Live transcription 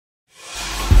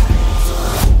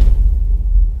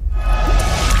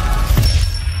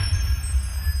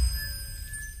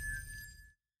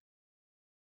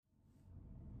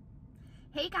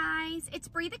Hey guys, it's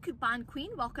Bree the Coupon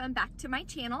Queen. Welcome back to my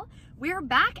channel. We're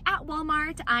back at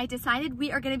Walmart. I decided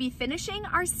we are going to be finishing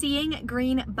our Seeing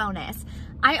Green bonus.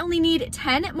 I only need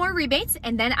 10 more rebates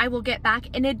and then I will get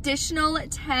back an additional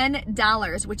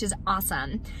 $10, which is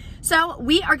awesome. So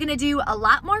we are going to do a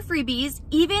lot more freebies,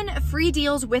 even free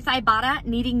deals with Ibotta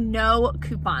needing no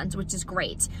coupons, which is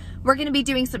great. We're going to be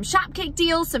doing some shopkick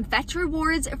deals, some fetch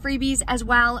rewards freebies as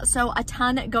well. So a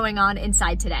ton going on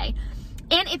inside today.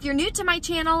 And if you're new to my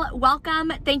channel,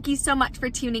 welcome. Thank you so much for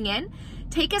tuning in.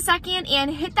 Take a second and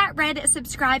hit that red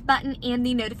subscribe button and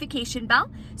the notification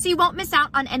bell so you won't miss out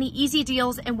on any easy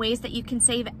deals and ways that you can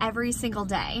save every single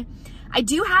day. I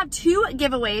do have 2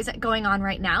 giveaways going on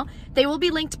right now. They will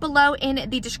be linked below in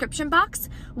the description box.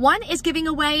 One is giving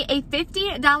away a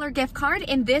 $50 gift card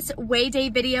in this Way Day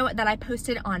video that I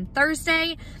posted on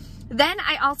Thursday. Then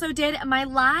I also did my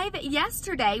live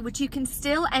yesterday, which you can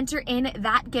still enter in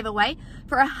that giveaway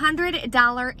for a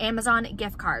 $100 Amazon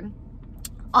gift card.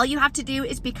 All you have to do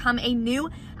is become a new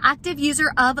active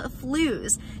user of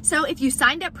Flues. So if you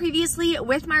signed up previously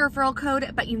with my referral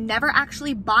code, but you never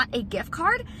actually bought a gift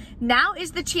card, now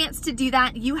is the chance to do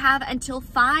that. You have until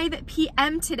 5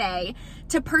 p.m. today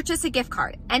to purchase a gift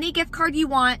card. Any gift card you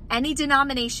want, any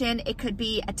denomination. It could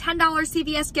be a $10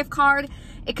 CVS gift card.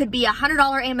 It could be a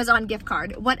 $100 Amazon gift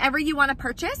card. Whatever you want to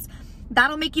purchase,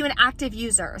 that'll make you an active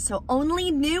user. So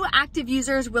only new active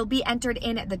users will be entered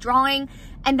in the drawing.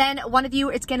 And then one of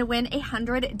you is going to win a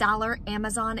 $100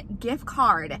 Amazon gift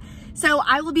card. So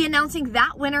I will be announcing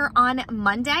that winner on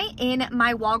Monday in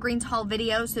my Walgreens haul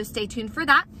video. So stay tuned for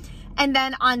that. And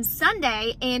then on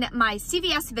Sunday in my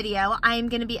CVS video, I am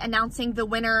going to be announcing the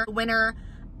winner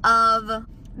of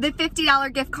the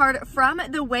 $50 gift card from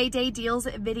the Way Day Deals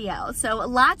video. So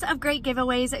lots of great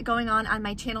giveaways going on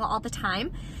my channel all the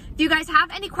time. If you guys have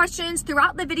any questions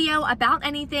throughout the video about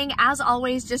anything, as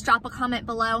always, just drop a comment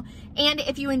below. And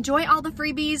if you enjoy all the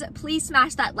freebies, please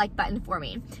smash that like button for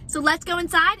me. So let's go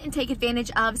inside and take advantage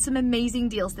of some amazing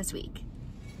deals this week.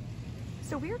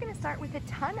 So we are going to start with a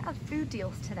ton of food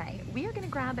deals today. We are going to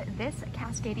grab this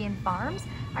Cascadian Farms.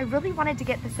 I really wanted to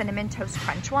get the Cinnamon Toast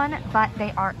Crunch one, but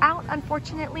they are out,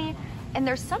 unfortunately. And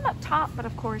there's some up top, but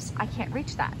of course I can't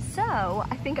reach that. So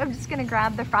I think I'm just going to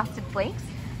grab the Frosted Flakes.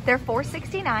 They're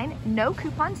 $4.69, no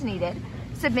coupons needed.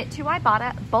 Submit to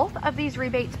Ibotta. Both of these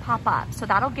rebates pop up. So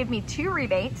that'll give me 2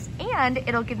 rebates and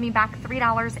it'll give me back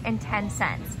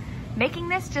 $3.10, making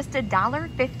this just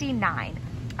 $1.59.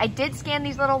 I did scan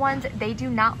these little ones. They do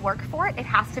not work for it. It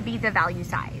has to be the value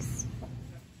size.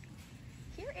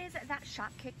 Here is that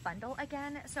Shopkick bundle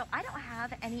again. So I don't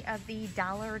have any of the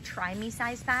 $1 Try Me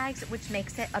size bags, which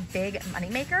makes it a big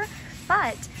moneymaker,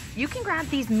 but you can grab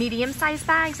these medium size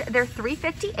bags. They're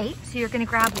 $3.58. So you're gonna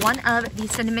grab one of the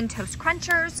Cinnamon Toast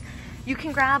Crunchers. You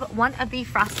can grab one of the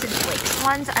Frosted Flakes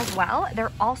ones as well.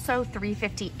 They're also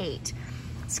 $3.58.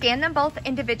 Scan them both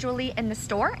individually in the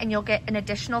store and you'll get an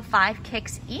additional 5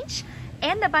 kicks each.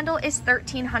 And the bundle is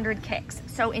 1,300 kicks.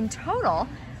 So in total,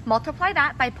 multiply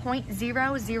that by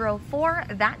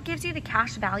 0.004. That gives you the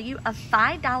cash value of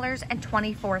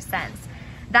 $5.24.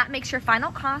 That makes your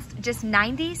final cost just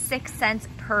 96 cents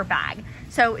per bag.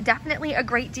 So definitely a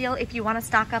great deal if you want to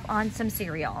stock up on some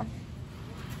cereal.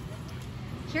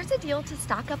 Here's a deal to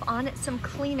stock up on some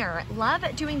cleaner. Love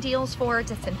doing deals for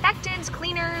disinfectants,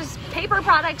 cleaners, paper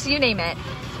products, you name it.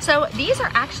 So these are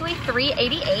actually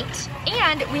 $3.88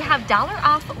 and we have $1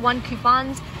 off 1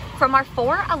 coupons from our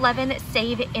 411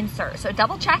 Save Insert. So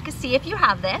double check to see if you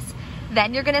have this.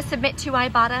 Then you're gonna submit to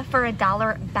Ibotta for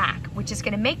 $1 back, which is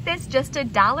gonna make this just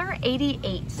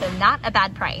 $1.88. So not a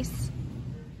bad price.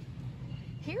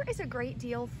 Here is a great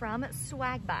deal from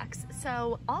Swagbucks.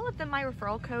 So all of my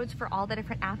referral codes for all the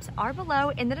different apps are below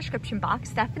in the description box.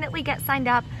 Definitely get signed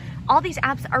up. All these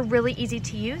apps are really easy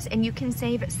to use and you can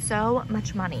save so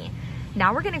much money.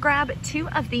 Now we're gonna grab 2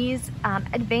 of these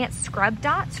advanced scrub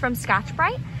dots from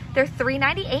Scotch-Brite. They're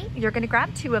 $3.98. You're gonna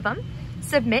grab 2 of them.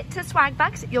 Submit to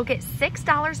Swagbucks. You'll get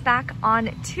 $6 back on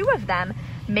 2 of them,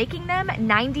 making them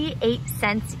 98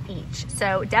 cents each.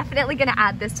 So definitely gonna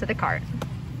add this to the cart.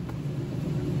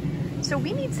 So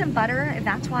we need some butter,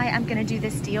 that's why I'm gonna do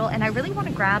this deal, and I really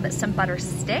wanna grab some butter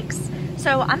sticks.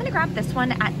 So I'm gonna grab this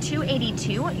one at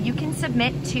 $2.82. You can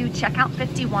submit to checkout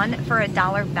 51 for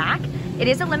 $1 back. It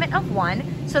is a limit of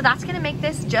 1, so that's gonna make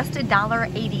this just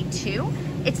 $1.82.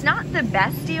 It's not the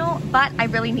best deal, but I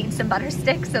really need some butter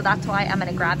sticks, so that's why I'm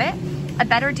gonna grab it. A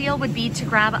better deal would be to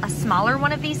grab a smaller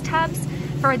one of these tubs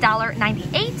for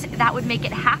 $1.98. That would make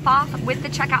it half off with the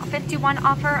checkout 51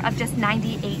 offer of just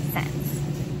 98 cents.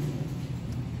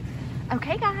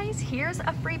 Okay guys, here's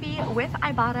a freebie with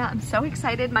Ibotta. I'm so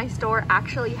excited my store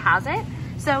actually has it.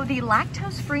 So the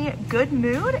lactose-free Good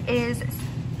Mood is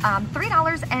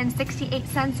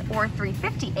 $3.68 or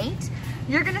 $3.58.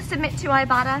 You're gonna submit to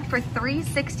Ibotta for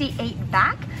 $3.68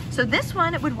 back. So this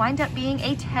one would wind up being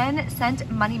a 10-cent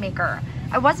moneymaker.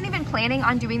 I wasn't even planning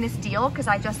on doing this deal because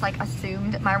I just like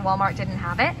assumed my Walmart didn't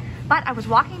have it, but I was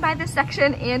walking by this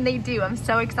section and they do. I'm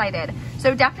so excited.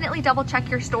 So definitely double check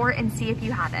your store and see if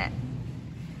you have it.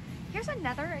 Here's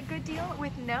another good deal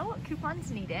with no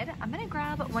coupons needed. I'm gonna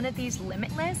grab one of these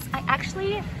Limitless. I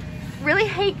actually really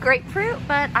hate grapefruit,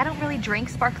 but I don't really drink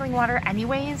sparkling water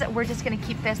anyways. We're just gonna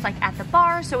keep this like at the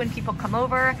bar, so when people come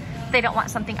over, if they don't want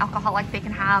something alcoholic, they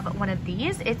can have one of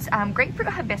these. It's grapefruit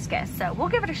hibiscus, so we'll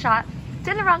give it a shot. It's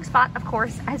in the wrong spot, of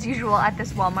course, as usual at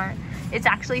this Walmart. It's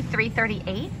actually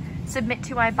 $3.38. Submit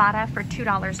to Ibotta for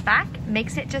 $2 back,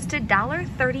 makes it just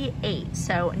 $1.38.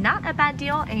 So not a bad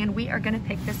deal, and we are gonna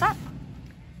pick this up.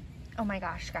 Oh my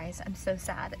gosh, guys, I'm so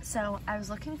sad. So I was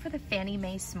looking for the Fannie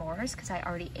Mae s'mores because I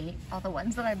already ate all the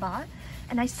ones that I bought.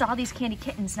 And I saw these candy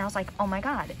kittens and I was like, oh my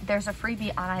God, there's a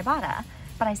freebie on Ibotta.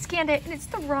 But I scanned it and it's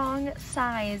the wrong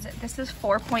size. This is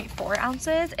 4.4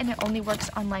 ounces and it only works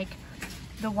on like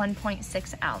the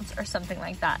 1.6 ounce or something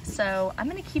like that. So I'm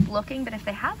gonna keep looking, but if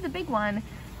they have the big one,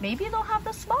 maybe they'll have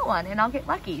the small one and I'll get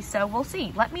lucky. So we'll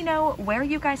see. Let me know where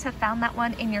you guys have found that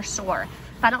one in your store.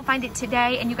 If I don't find it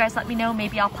today and you guys let me know,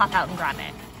 maybe I'll pop out and grab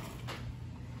it.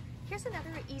 Here's another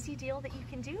easy deal that you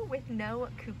can do with no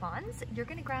coupons. You're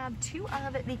gonna grab 2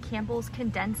 of the Campbell's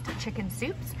condensed chicken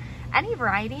soups, any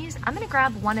varieties. I'm gonna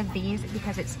grab one of these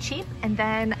because it's cheap, and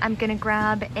then I'm gonna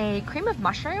grab a cream of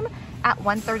mushroom at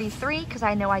 $1.33 because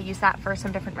I know I use that for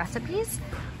some different recipes.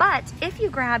 But if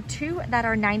you grab 2 that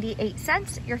are 98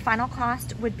 cents, your final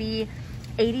cost would be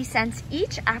 80 cents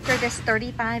each after this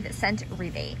 35-cent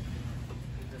rebate.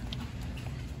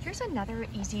 Here's another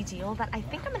easy deal that I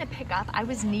think I'm gonna pick up. I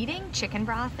was needing chicken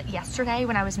broth yesterday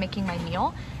when I was making my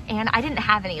meal and I didn't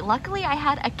have any. Luckily I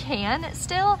had a can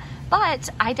still, but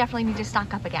I definitely need to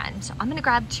stock up again. So I'm gonna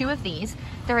grab 2 of these.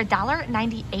 They're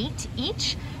 $1.98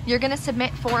 each. You're gonna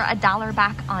submit for $1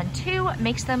 back on 2,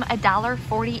 makes them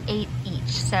 $1.48 each.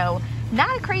 So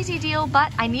not a crazy deal,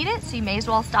 but I need it, so you may as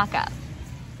well stock up.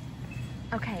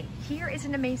 Okay, here is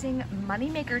an amazing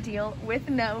moneymaker deal with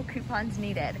no coupons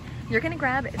needed. You're gonna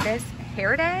grab this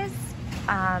Herides,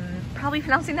 probably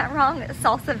pronouncing that wrong,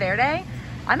 Salsa Verde.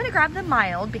 I'm gonna grab the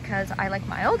mild because I like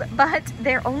mild, but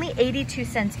they're only 82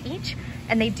 cents each,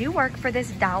 and they do work for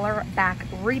this $1 back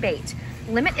rebate.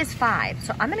 Limit is 5,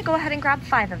 so I'm gonna go ahead and grab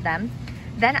 5 of them.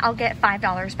 Then I'll get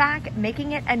 $5 back,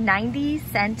 making it a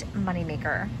 90-cent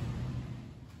moneymaker.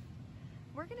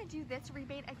 We're gonna do this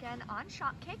rebate again on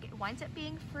Shopkick. It winds up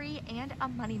being free and a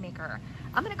moneymaker.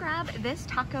 I'm gonna grab this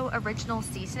taco original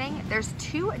seasoning. There's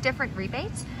 2 different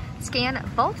rebates. Scan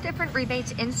both different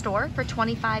rebates in store for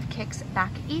 25 kicks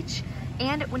back each.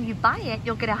 And when you buy it,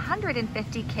 you'll get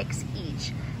 150 kicks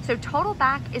each. So total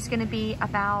back is gonna be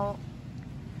about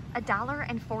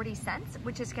 $1.40,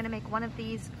 which is gonna make one of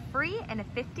these free and a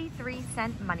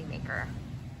 53-cent moneymaker.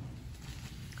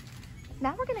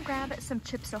 Now we're gonna grab some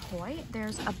Chips Ahoy.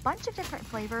 There's a bunch of different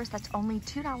flavors that's only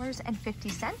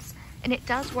 $2.50, and it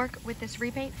does work with this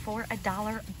rebate for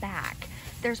 $1 back.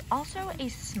 There's also a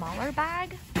smaller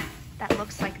bag that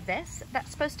looks like this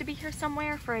that's supposed to be here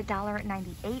somewhere for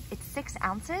 $1.98. It's 6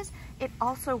 ounces. It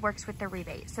also works with the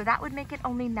rebate, so that would make it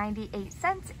only 98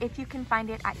 cents if you can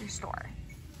find it at your store.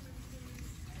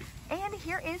 And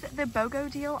here is the BOGO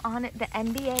deal on the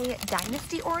NBA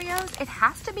Dynasty Oreos. It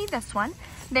has to be this one.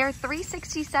 They're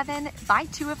 $3.67. Buy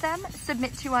 2 of them.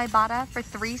 Submit to Ibotta for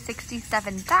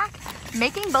 $3.67 back,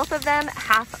 making both of them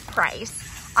half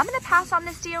price. I'm gonna pass on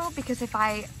this deal because if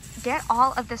I get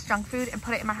all of this junk food and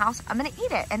put it in my house, I'm gonna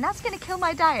eat it, and that's gonna kill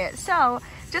my diet. So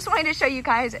just wanted to show you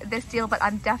guys this deal, but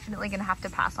I'm definitely gonna have to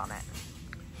pass on it.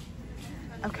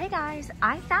 Okay guys,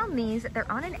 I found these. They're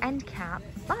on an end cap,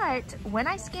 but when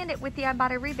I scanned it with the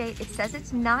Ibotta rebate, it says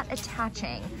it's not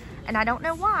attaching. And I don't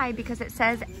know why, because it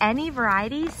says any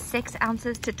variety 6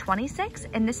 ounces to 26,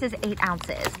 and this is 8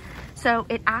 ounces. So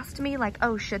it asked me like,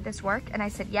 oh, should this work? And I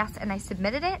said yes, and I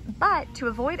submitted it. But to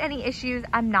avoid any issues,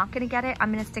 I'm not gonna get it.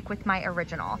 I'm gonna stick with my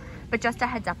original, but just a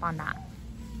heads up on that.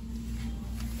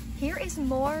 Here is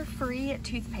more free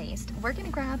toothpaste. We're gonna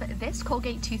grab this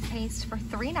Colgate toothpaste for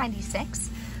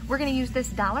 $3.96. We're gonna use this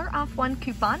 $1 off 1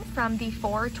 coupon from the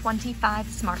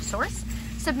 $4.25 Smart Source.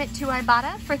 Submit to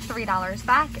Ibotta for $3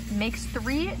 back, makes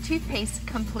 3 toothpaste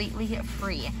completely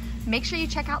free. Make sure you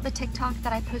check out the TikTok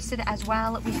that I posted as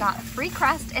well. We got a free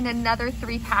crest and another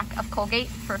 3-pack of Colgate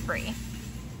for free.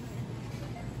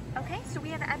 Okay, so we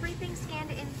have everything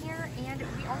scanned in here, and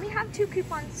we only have 2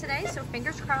 coupons today, so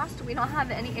fingers crossed we don't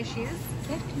have any issues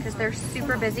because they're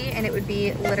super busy and it would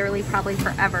be literally probably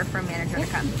forever for a manager to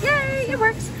come. Yay, it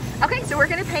works. Okay, so we're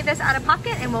gonna pay this out of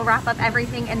pocket and we'll wrap up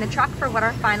everything in the truck for what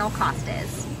our final cost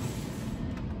is.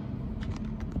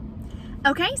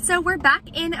 Okay, so we're back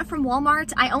in from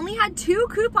Walmart. I only had 2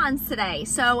 coupons today.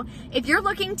 So if you're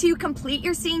looking to complete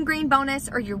your Seeing Green bonus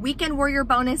or your Weekend Warrior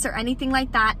bonus or anything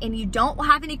like that, and you don't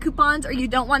have any coupons or you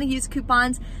don't want to use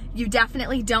coupons, you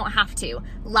definitely don't have to.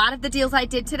 A lot of the deals I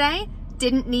did today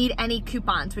didn't need any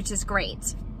coupons, which is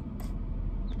great.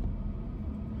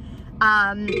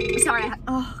 Sorry,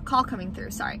 call coming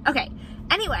through, sorry. Okay.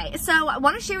 Anyway, so I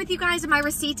want to share with you guys my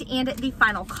receipt and the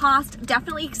final cost.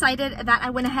 Definitely excited that I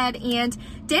went ahead and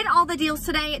did all the deals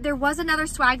today. There was another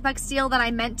swag bucks deal that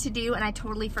I meant to do and I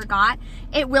totally forgot.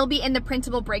 It will be in the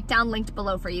printable breakdown linked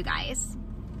below for you guys.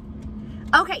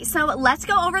 Okay, so let's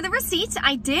go over the receipt.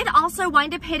 I did also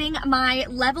wind up hitting my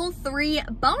level 3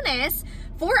 bonus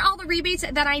for all the rebates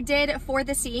that I did for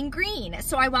the Seeing Green.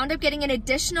 So I wound up getting an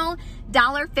additional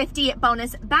 $1.50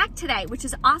 bonus back today, which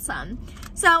is awesome.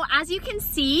 So as you can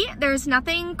see, there's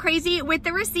nothing crazy with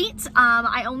the receipts.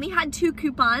 I only had 2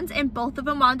 coupons and both of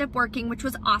them wound up working, which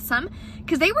was awesome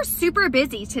because they were super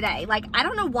busy today. Like, I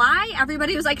don't know why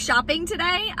everybody was like shopping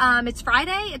today. It's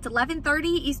Friday, it's 11:30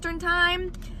 Eastern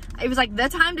time. It was like the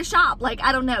time to shop. Like,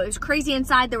 I don't know, it was crazy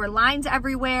inside. There were lines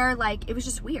everywhere. Like, it was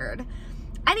just weird.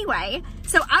 Anyway,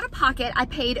 so out of pocket, I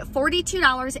paid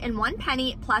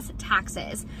 $42.01 plus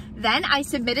taxes. Then I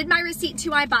submitted my receipt to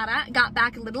Ibotta, got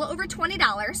back a little over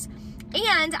 $20,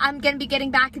 and I'm gonna be getting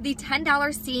back the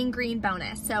 $10 Seeing Green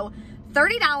bonus. So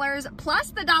 $30 plus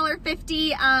the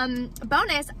 $1.50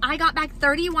 bonus, I got back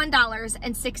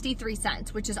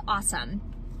 $31.63, which is awesome.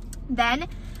 Then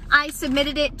I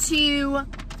submitted it to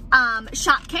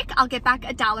Shopkick. I'll get back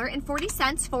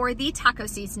 $1.40 for the taco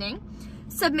seasoning.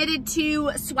 Submitted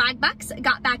to Swag Bucks,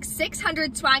 got back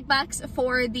 600 Swag Bucks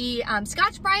for the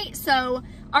Scotch Brite, so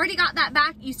already got that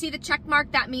back. You see the check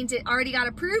mark, that means it already got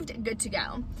approved, good to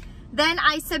go. Then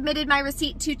I submitted my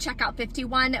receipt to Checkout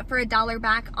 51 for $1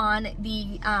 back on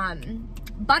the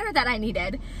butter that I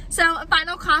needed. So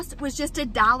final cost was just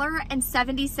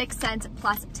 $1.76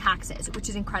 plus taxes, which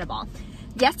is incredible.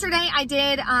 Yesterday I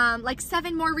did like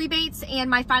 7 more rebates and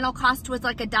my final cost was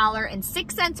like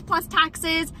 $1.06 plus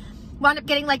taxes. Wound up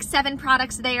getting like 7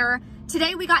 products there.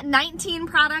 Today we got 19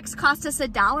 products, cost us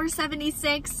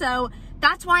 $1.76. So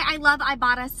that's why I love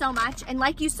Ibotta so much. And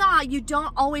like you saw, you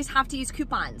don't always have to use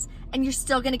coupons and you're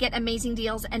still gonna get amazing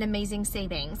deals and amazing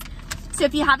savings. So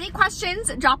if you have any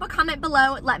questions, drop a comment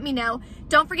below, let me know.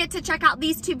 Don't forget to check out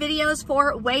these 2 videos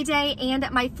for Way Day and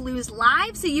my Flues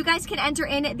Live so you guys can enter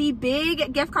in the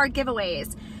big gift card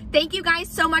giveaways. Thank you guys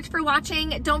so much for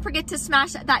watching. Don't forget to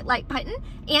smash that like button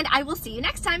and I will see you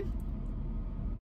next time.